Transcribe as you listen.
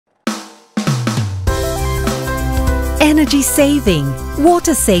Energy saving,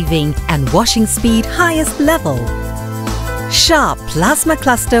 water saving and washing speed highest level. Sharp Plasma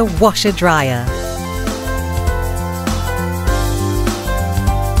Cluster Washer Dryer.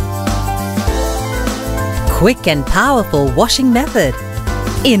 Quick and powerful washing method.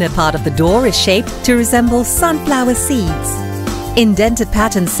 Inner part of the door is shaped to resemble sunflower seeds. Indented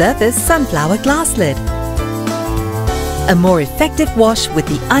pattern surface sunflower glass lid. A more effective wash with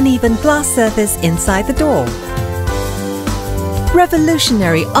the uneven glass surface inside the door.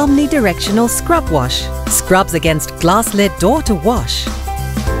 Revolutionary omnidirectional scrub wash. Scrubs against glass lid door to wash.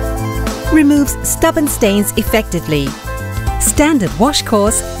 Removes stubborn stains effectively. Standard wash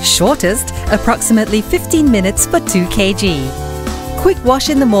course, shortest, approximately 15 minutes for 2 kg. Quick wash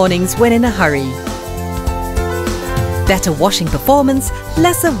in the mornings when in a hurry. Better washing performance,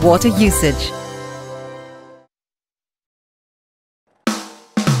 lesser water usage.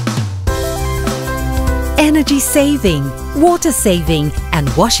 Energy saving, water saving and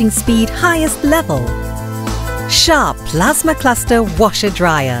washing speed highest level. Sharp Plasma Cluster Washer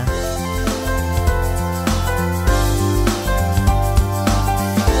Dryer.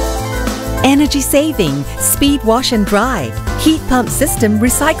 Energy saving, speed wash and dry. Heat pump system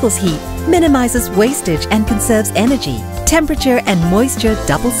recycles heat, minimizes wastage and conserves energy. Temperature and moisture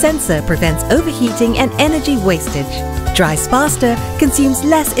double sensor prevents overheating and energy wastage. Dries faster, consumes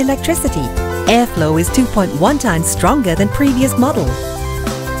less electricity. Airflow is 2.1 times stronger than previous model.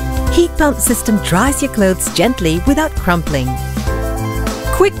 Heat pump system dries your clothes gently without crumpling.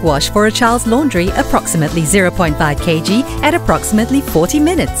 Quick wash for a child's laundry, approximately 0.5 kg at approximately 40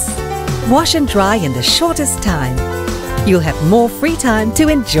 minutes. Wash and dry in the shortest time. You'll have more free time to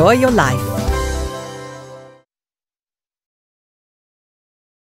enjoy your life.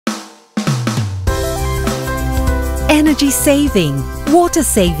 Energy saving, water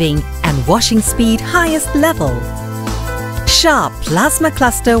saving and washing speed highest level. Sharp Plasma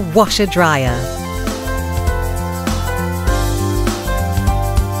Cluster Washer Dryer.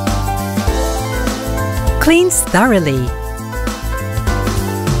 Cleans thoroughly.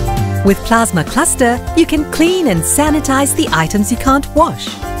 With Plasma Cluster, you can clean and sanitize the items you can't wash.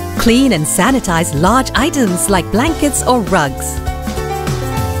 Clean and sanitize large items like blankets or rugs.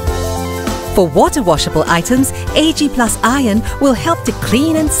 For water washable items, AG+ iron will help to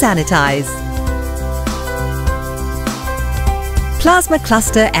clean and sanitize. Plasma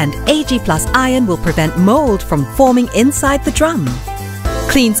Cluster and AG+ iron will prevent mold from forming inside the drum.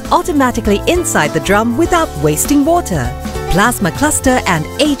 Cleans automatically inside the drum without wasting water. Plasma Cluster and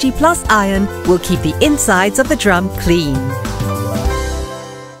AG+ iron will keep the insides of the drum clean.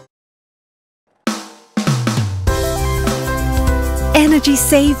 Energy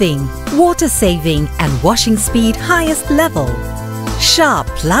saving, water saving and washing speed highest level. Sharp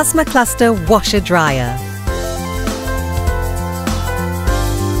Plasma Cluster Washer Dryer.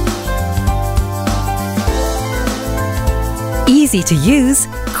 Easy to use,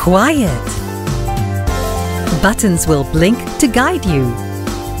 quiet. Buttons will blink to guide you.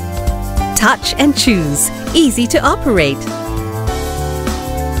 Touch and choose, easy to operate.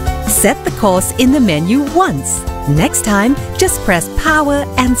 Set the course in the menu once. Next time, just press power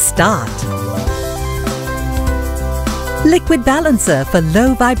and start. Liquid balancer for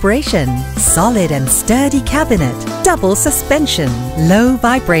low vibration. Solid and sturdy cabinet. Double suspension. Low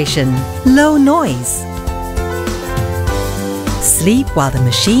vibration. Low noise. Sleep while the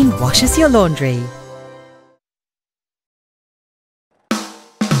machine washes your laundry.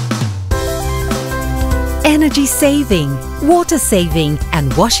 Energy saving, water saving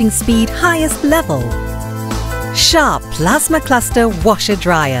and washing speed highest level. Sharp Plasma Cluster Washer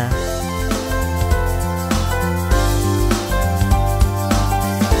Dryer.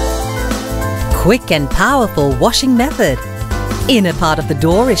 Quick and powerful washing method. Inner part of the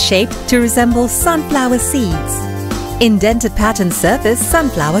door is shaped to resemble sunflower seeds. Indented pattern surface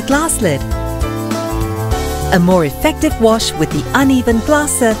sunflower glass lid. A more effective wash with the uneven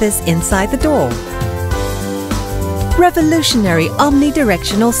glass surface inside the door. Revolutionary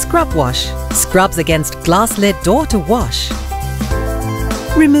omnidirectional scrub wash. Scrubs against glass lid door to wash.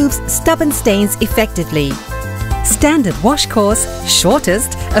 Removes stubborn stains effectively. Standard wash course,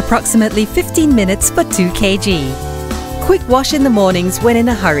 shortest, approximately 15 minutes for 2 kg. Quick wash in the mornings when in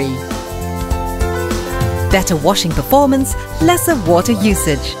a hurry. Better washing performance, lesser water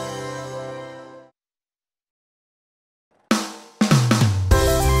usage.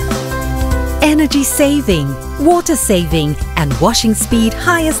 Energy saving, water saving and washing speed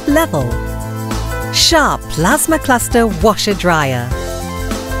highest level. Sharp Plasma Cluster Washer Dryer.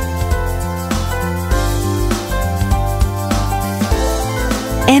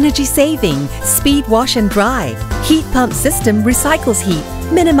 Energy saving, speed wash and dry. Heat pump system recycles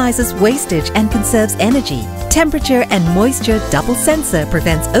heat, minimizes wastage and conserves energy. Temperature and moisture double sensor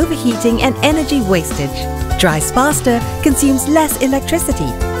prevents overheating and energy wastage. Dries faster, consumes less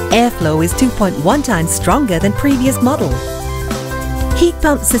electricity. Airflow is 2.1 times stronger than previous model. Heat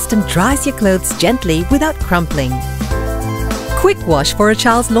pump system dries your clothes gently without crumpling. Quick wash for a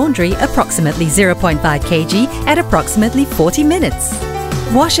child's laundry, approximately 0.5 kg at approximately 40 minutes.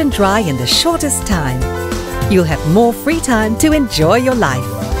 Wash and dry in the shortest time. You'll have more free time to enjoy your life.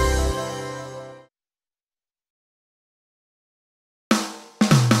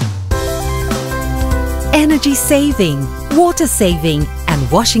 Energy saving, water saving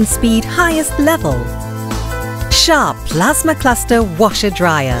and washing speed highest level. Sharp Plasma Cluster Washer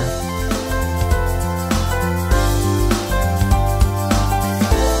Dryer.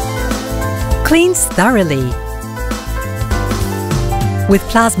 Cleans thoroughly. With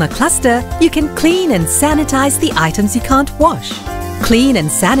Plasma Cluster, you can clean and sanitize the items you can't wash. Clean and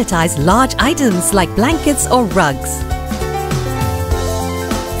sanitize large items like blankets or rugs.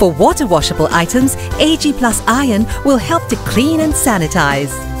 For water washable items, AG+ iron will help to clean and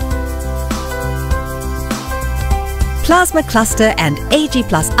sanitize. Plasma Cluster and AG+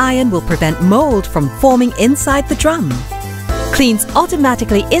 iron will prevent mold from forming inside the drum. Cleans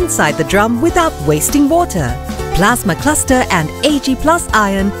automatically inside the drum without wasting water. Plasma Cluster and AG+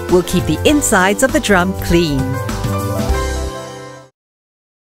 iron will keep the insides of the drum clean.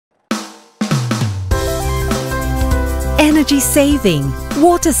 Energy saving,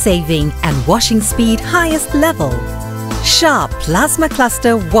 water saving and washing speed highest level. Sharp Plasma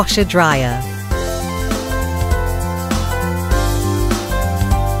Cluster Washer Dryer.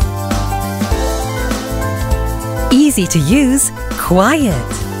 Easy to use,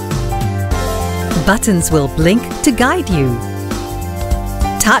 quiet. Buttons will blink to guide you.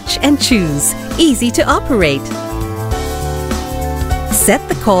 Touch and choose, easy to operate. Set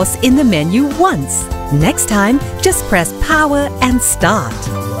the course in the menu once. Next time, just press power and start.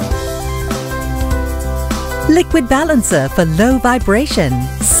 Liquid balancer for low vibration.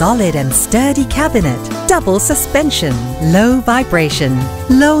 Solid and sturdy cabinet. Double suspension. Low vibration.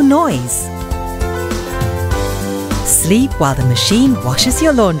 Low noise. Sleep while the machine washes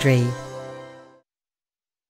your laundry.